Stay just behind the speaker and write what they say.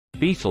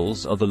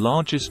Beetles are the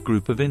largest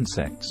group of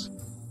insects.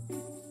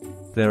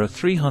 There are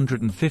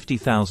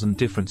 350,000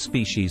 different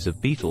species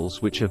of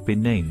beetles which have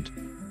been named,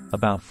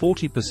 about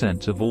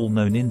 40% of all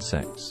known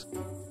insects.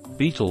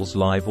 Beetles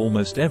live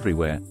almost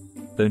everywhere,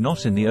 though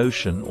not in the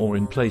ocean or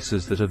in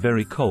places that are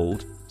very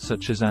cold,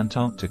 such as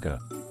Antarctica.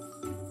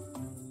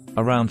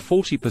 Around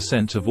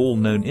 40% of all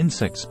known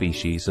insect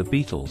species are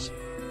beetles.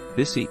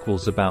 This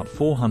equals about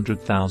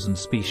 400,000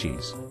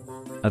 species.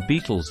 A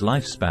beetle's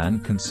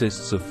lifespan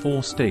consists of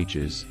 4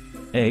 stages: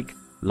 egg,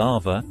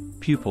 larva,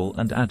 pupal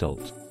and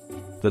adult.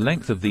 The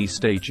length of these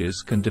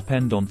stages can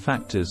depend on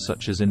factors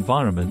such as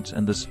environment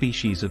and the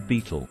species of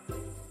beetle.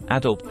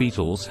 Adult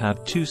beetles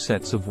have 2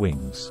 sets of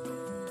wings.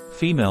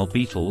 Female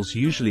beetles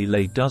usually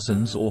lay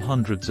dozens or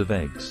hundreds of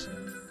eggs.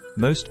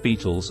 Most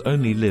beetles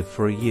only live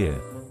for a year.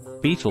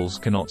 Beetles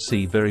cannot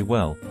see very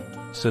well,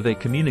 so they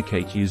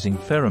communicate using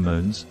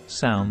pheromones,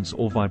 sounds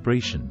or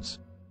vibrations.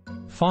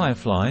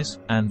 Fireflies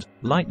and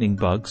lightning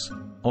bugs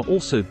are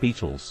also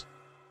beetles.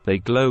 They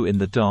glow in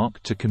the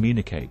dark to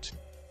communicate.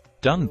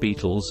 Dung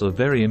beetles are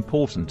very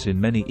important in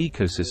many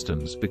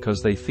ecosystems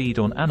because they feed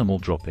on animal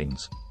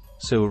droppings,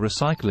 so are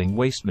recycling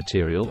waste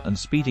material and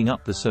speeding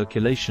up the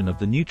circulation of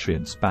the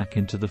nutrients back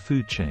into the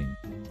food chain.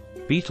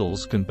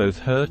 Beetles can both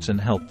hurt and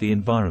help the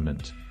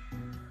environment.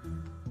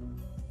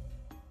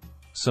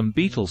 Some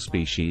beetle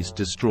species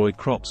destroy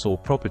crops or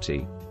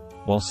property,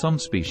 while some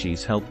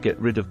species help get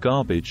rid of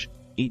garbage,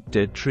 eat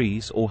dead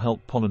trees or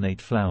help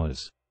pollinate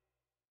flowers.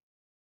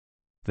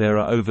 There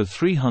are over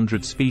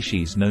 300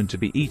 species known to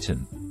be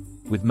eaten,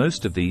 with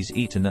most of these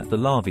eaten at the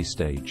larvae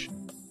stage.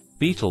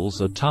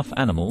 Beetles are tough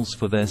animals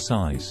for their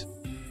size.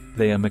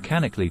 They are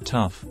mechanically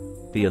tough,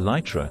 the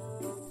elytra,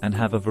 and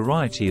have a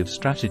variety of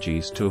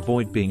strategies to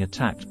avoid being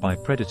attacked by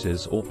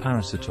predators or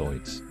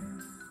parasitoids.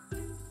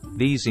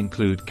 These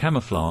include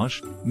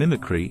camouflage,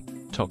 mimicry,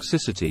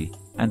 toxicity,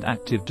 and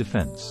active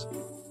defense.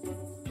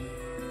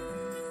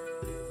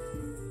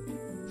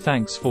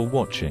 Thanks for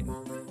watching.